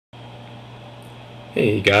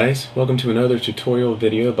Hey guys, welcome to another tutorial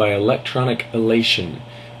video by Electronic Elation.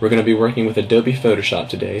 We're going to be working with Adobe Photoshop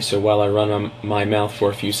today, so while I run on my mouth for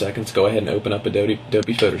a few seconds, go ahead and open up Adobe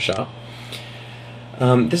Photoshop.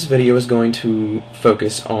 This video is going to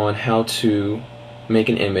focus on how to make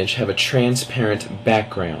an image have a transparent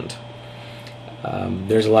background.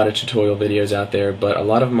 There's a lot of tutorial videos out there, but a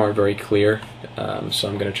lot of them are very clear, so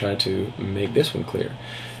I'm going to try to make this one clear.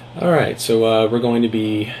 Alright, so we're going to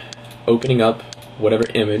be opening up whatever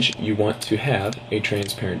image you want to have a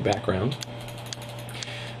transparent background.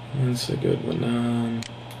 That's a good one.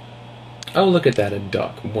 Oh, look at that, a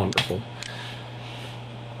duck. Wonderful.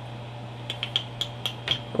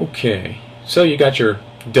 Okay, so you got your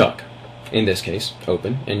duck, in this case,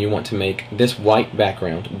 open, and you want to make this white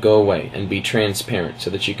background go away and be transparent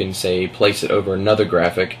so that you can, say, place it over another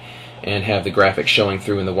graphic and have the graphic showing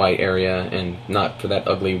through in the white area and not for that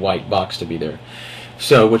ugly white box to be there.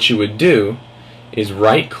 So what you would do is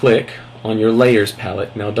right-click on your layers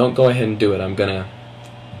palette. Now don't go ahead and do it, I'm gonna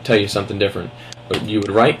tell you something different. But you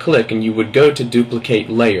would right-click and you would go to duplicate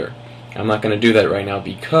layer. I'm not gonna do that right now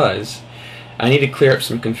because I need to clear up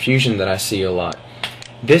some confusion that I see a lot.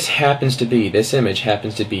 This image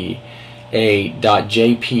happens to be a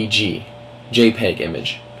JPEG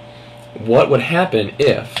image. What would happen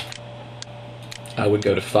if I would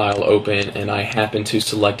go to File, Open, and I happen to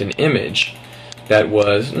select an image that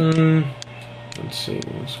was let's see,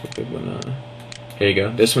 what's a good one? Here you go.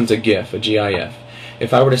 This one's a GIF, a GIF.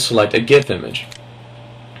 If I were to select a GIF image,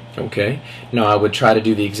 okay, now I would try to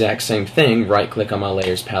do the exact same thing, right-click on my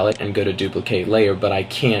layers palette and go to duplicate layer, but I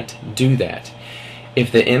can't do that. If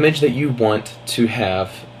the image that you want to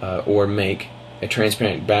have or make a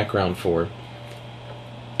transparent background for,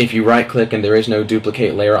 if you right-click and there is no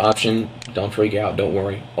duplicate layer option, don't freak out, don't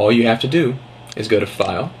worry. All you have to do is go to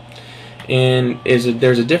File, and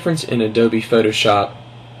there's a difference in Adobe Photoshop,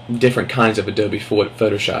 different kinds of Adobe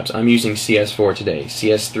Photoshops. I'm using CS4 today,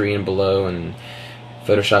 CS3 and below, and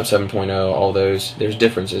Photoshop 7.0, all those. There's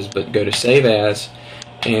differences, but go to Save As,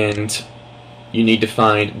 and you need to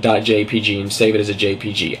find .jpg and save it as a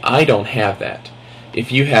JPG. I don't have that.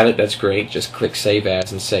 If you have it, that's great. Just click Save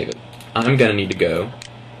As and save it. I'm going to need to go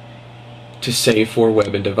to Save for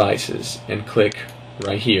Web and Devices and click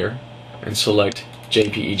right here and select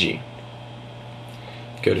JPEG.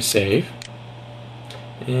 Go to Save,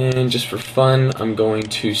 and just for fun I'm going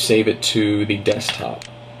to save it to the desktop.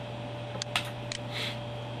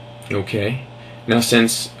 Okay, now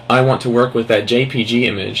since I want to work with that JPG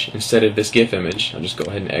image instead of this GIF image, I'll just go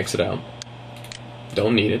ahead and exit out.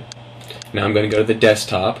 Don't need it. Now I'm going to go to the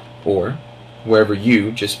desktop or wherever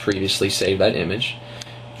you just previously saved that image,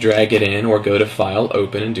 drag it in, or go to File,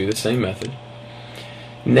 Open, and do the same method.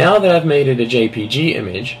 Now that I've made it a JPG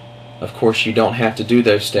image, of course you don't have to do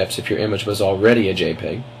those steps if your image was already a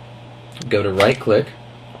JPEG. Go to right-click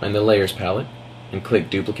on the Layers palette and click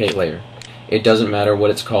Duplicate Layer. It doesn't matter what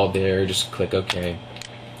it's called there, just click OK.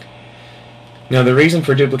 Now the reason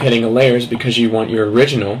for duplicating a layer is because you want your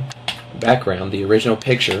original background, the original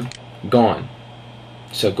picture, gone.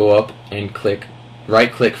 So go up and click,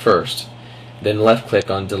 right-click first, then left-click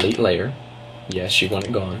on Delete Layer. Yes, you want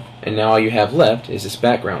it gone. And now all you have left is this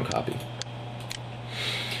background copy.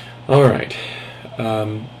 Alright,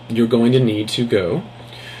 you're going to need to go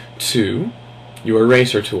to your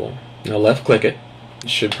eraser tool. Now left click it. It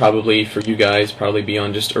should probably, for you guys, probably be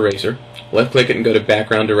on just eraser. Left click it and go to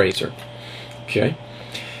background eraser. Okay.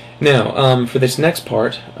 Now, for this next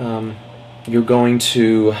part, you're going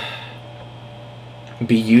to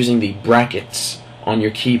be using the brackets on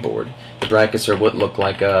your keyboard. The brackets are what look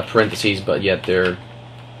like parentheses, but yet they're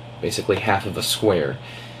basically half of a square.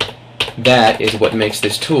 That is what makes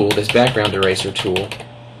this tool, this background eraser tool,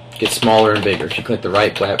 get smaller and bigger. If you click the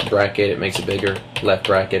right bracket, it makes it bigger. Left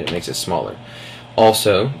bracket, it makes it smaller.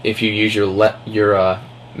 Also, if you use your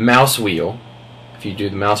mouse wheel, if you do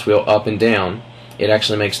the mouse wheel up and down, it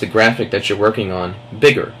actually makes the graphic that you're working on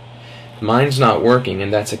bigger. Mine's not working,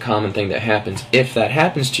 and that's a common thing that happens. If that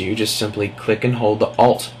happens to you, just simply click and hold the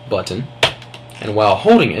Alt button, and while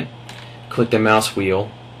holding it, click the mouse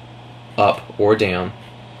wheel up or down,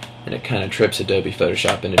 and it kind of trips Adobe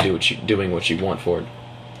Photoshop into doing what you want for it.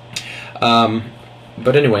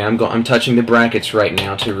 But anyway, I'm touching the brackets right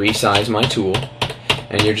now to resize my tool,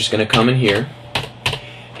 and you're just going to come in here,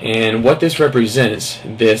 and what this represents,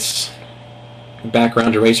 this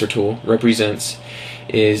background eraser tool represents,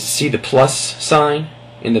 is, see the plus sign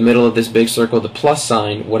in the middle of this big circle? The plus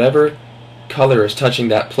sign, whatever color is touching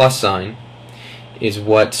that plus sign, is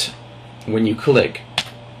what, when you click,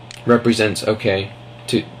 represents, okay,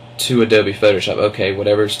 to Adobe Photoshop. Okay,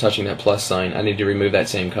 whatever's touching that plus sign, I need to remove that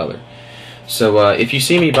same color. So if you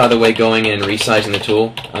see me, by the way, going in and resizing the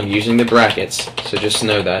tool, I'm using the brackets, so just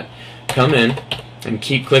know that. Come in and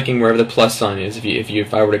keep clicking wherever the plus sign is.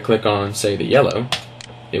 If I were to click on, say, the yellow,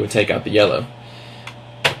 it would take out the yellow.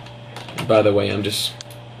 And by the way, I'm just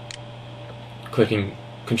clicking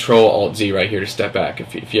Control-Alt-Z right here to step back.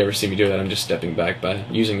 If you ever see me do that, I'm just stepping back by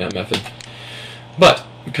using that method. But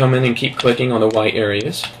come in and keep clicking on the white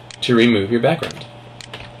areas to remove your background.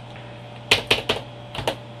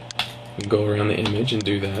 Go around the image and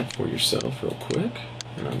do that for yourself real quick,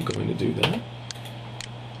 and I'm going to do that.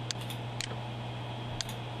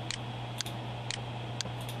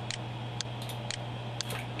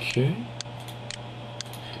 Okay.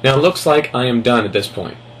 Now it looks like I am done at this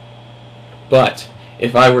point, but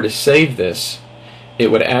if I were to save this,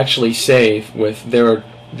 it would actually save with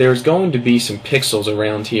there's going to be some pixels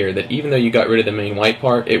around here that, even though you got rid of the main white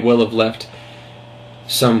part, it will have left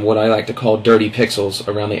some what I like to call dirty pixels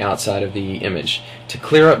around the outside of the image. To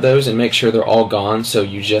clear up those and make sure they're all gone, so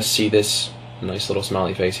you just see this nice little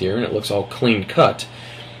smiley face here and it looks all clean cut,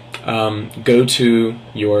 go to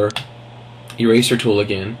your eraser tool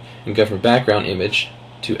again and go from background image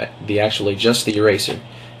to just the eraser.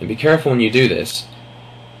 And be careful when you do this,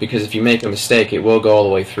 because if you make a mistake, it will go all the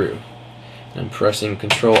way through. I'm pressing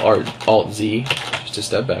Control-Alt-Z just a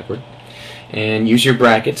step backward, and use your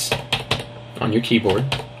brackets on your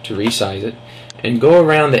keyboard to resize it, and go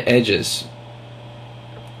around the edges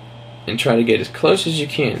and try to get as close as you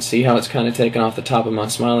can. See how it's kind of taken off the top of my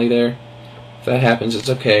smiley there? If that happens, it's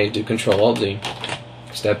okay. Do Control-Alt-Z,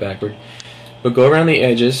 step backward, but go around the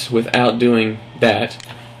edges without doing that,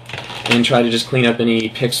 and try to just clean up any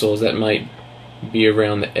pixels that might be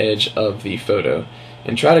around the edge of the photo.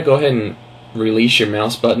 And try to go ahead and release your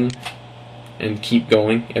mouse button and keep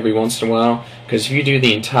going every once in a while, because if you do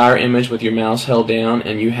the entire image with your mouse held down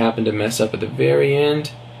and you happen to mess up at the very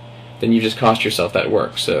end, then you just cost yourself that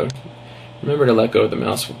work. So remember to let go of the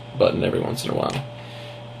mouse button every once in a while.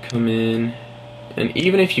 Come in, and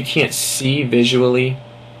even if you can't see visually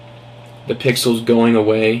the pixels going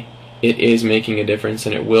away, it is making a difference,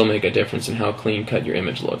 and it will make a difference in how clean cut your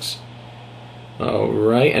image looks.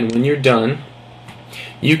 Alright, and when you're done,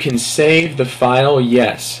 you can save the file,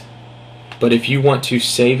 yes, but if you want to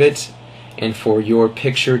save it and for your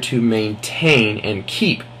picture to maintain and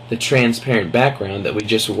keep the transparent background that we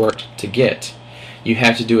just worked to get, you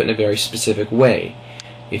have to do it in a very specific way.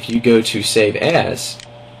 If you go to Save As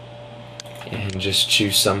and just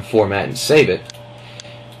choose some format and save it,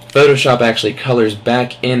 Photoshop actually colors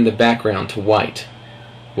back in the background to white.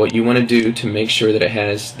 What you want to do to make sure that it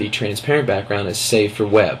has the transparent background is Save for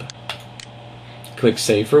Web. Click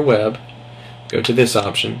Save for Web, go to this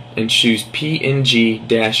option, and choose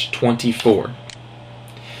PNG-24.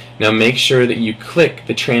 Now make sure that you click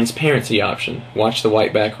the transparency option. Watch the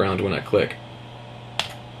white background when I click.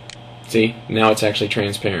 See? Now it's actually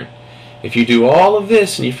transparent. If you do all of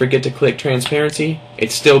this and you forget to click transparency,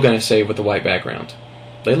 it's still going to save with the white background.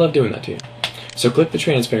 They love doing that to you. So click the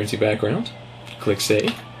transparency background, click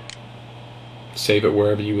Save. Save it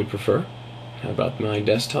wherever you would prefer. How about my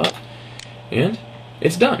desktop? And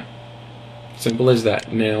it's done. Simple as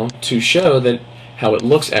that. Now, to show that how it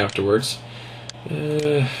looks afterwards,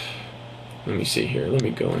 let me see here. Let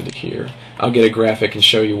me go into here. I'll get a graphic and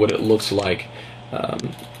show you what it looks like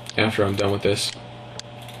after I'm done with this.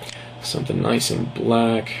 Something nice and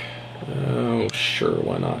black. Oh, sure,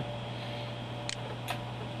 why not?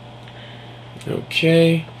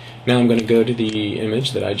 Okay. Now I'm going to go to the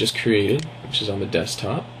image that I just created, which is on the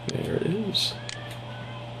desktop. There it is.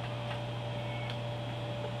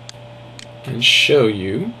 And show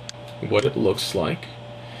you what it looks like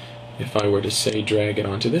if I were to, say, drag it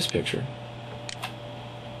onto this picture.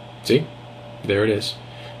 See? There it is.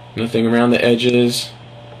 Nothing around the edges.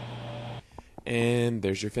 And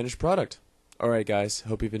there's your finished product. Alright guys,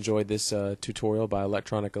 hope you've enjoyed this tutorial by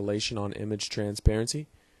Electronic Elation on image transparency.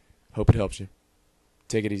 Hope it helps you.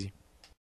 Take it easy.